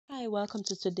welcome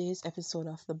to today's episode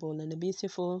of The Bold and the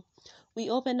Beautiful. We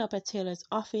open up at Taylor's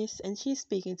office and she's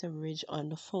speaking to Ridge on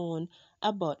the phone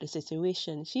about the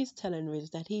situation. She's telling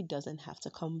Ridge that he doesn't have to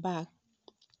come back.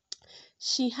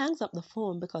 She hangs up the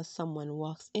phone because someone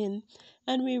walks in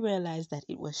and we realize that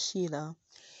it was Sheila.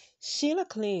 Sheila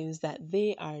claims that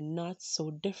they are not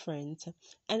so different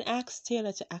and asks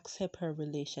Taylor to accept her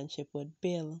relationship with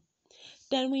Bill.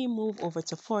 Then we move over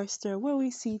to Forster, where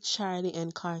we see Charlie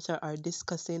and Carter are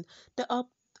discussing the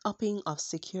upping of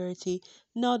security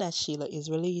now that Sheila is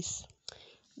released.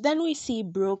 Then we see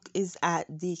Brooke is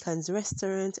at Deacon's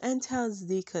restaurant and tells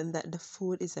Deacon that the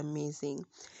food is amazing.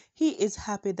 He is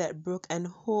happy that Brooke and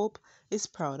Hope is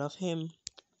proud of him.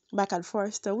 Back at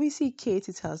Forster, we see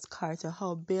Katie tells Carter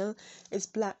how Bill is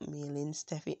blackmailing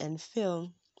Steffi and Phil,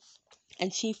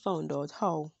 and she found out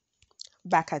how.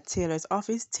 Back at Taylor's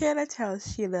office, Taylor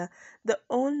tells Sheila the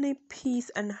only peace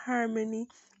and harmony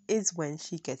is when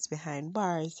she gets behind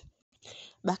bars.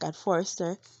 Back at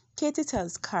Forster, Katie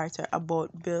tells Carter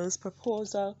about Bill's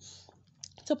proposal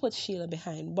to put Sheila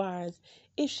behind bars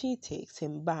if she takes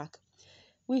him back.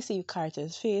 We see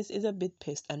Carter's face is a bit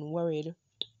pissed and worried.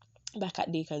 Back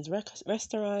at Deacon's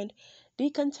restaurant,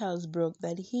 Deacon tells Brooke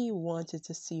that he wanted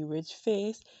to see Ridge's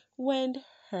face when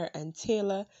her and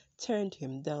Taylor turned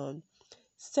him down.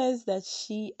 Says that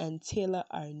she and Taylor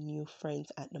are new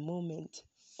friends at the moment.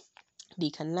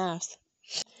 Deacon laughs.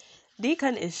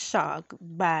 Deacon is shocked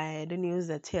by the news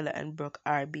that Taylor and Brooke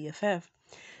are BFF.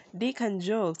 Deacon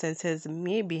jokes and says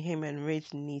maybe him and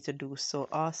Ridge need to do so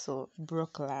also.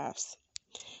 Brooke laughs.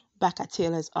 Back at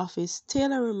Taylor's office,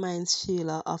 Taylor reminds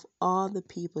Sheila of all the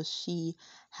people she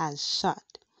has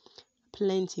shot.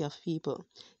 Plenty of people.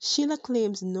 Sheila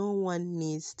claims no one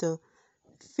needs to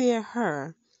fear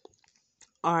her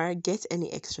or get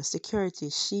any extra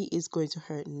security. She is going to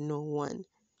hurt no one.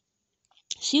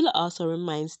 Sheila also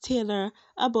reminds Taylor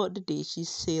about the day she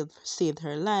saved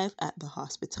her life at the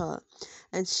hospital,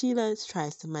 and Sheila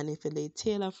tries to manipulate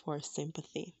Taylor for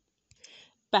sympathy.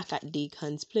 Back at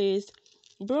Deacon's place,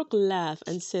 Brooke laughs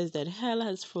and says that hell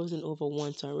has frozen over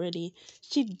once already.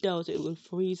 She doubts it will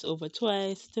freeze over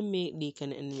twice to make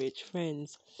Deacon and Ridge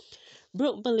friends.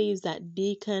 Brooke believes that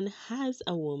Deacon has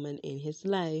a woman in his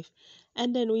life,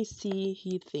 and then we see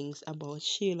he thinks about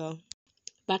Sheila.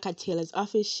 Back at Taylor's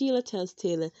office, Sheila tells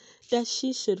Taylor that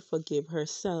she should forgive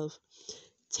herself.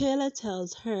 Taylor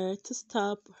tells her to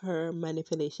stop her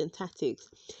manipulation tactics.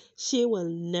 She will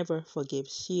never forgive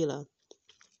Sheila.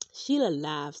 Sheila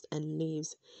laughs and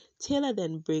leaves. Taylor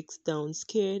then breaks down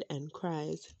scared and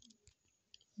cries.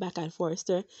 Back at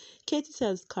Forster, Katie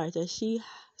tells Carter she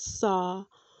saw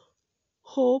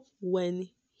Hope when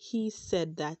Bill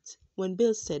said that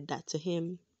to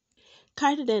him.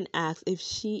 Carter then asks if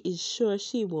she is sure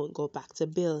she won't go back to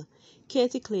Bill.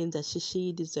 Katie claims that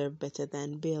she deserves better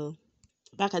than Bill.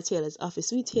 Back at Taylor's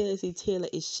office, we see Taylor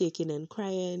is shaking and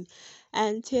crying,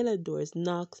 and Taylor's door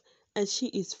knocks, and she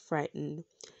is frightened.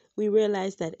 We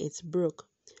realize that it's Brooke.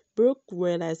 Brooke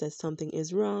realizes that something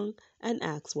is wrong and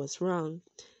asks what's wrong.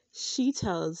 She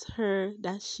tells her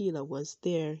that Sheila was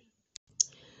there.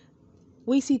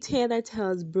 We see Taylor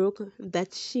tells Brooke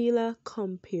that Sheila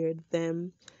compared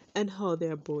them and how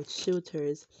they're both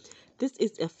shooters. This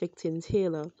is affecting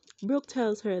Taylor. Brooke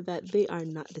tells her that they are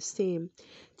not the same.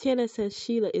 Taylor says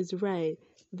Sheila is right.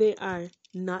 They are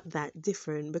not that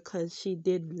different because she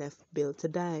did left Bill to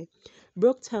die.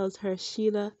 Brooke tells her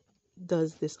Sheila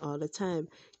does this all the time,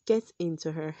 gets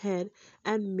into her head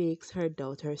and makes her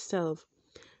doubt herself.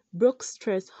 Brooke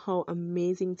stressed how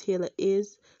amazing Taylor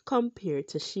is compared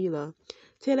to Sheila.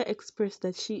 Taylor expressed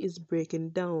that she is breaking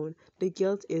down. The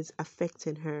guilt is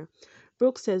affecting her.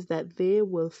 Brooke says that they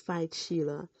will fight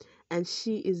Sheila, and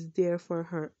she is there for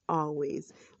her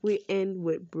always. We end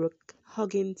with Brooke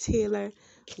hugging Taylor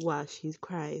while she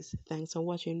cries. Thanks for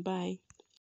watching. Bye.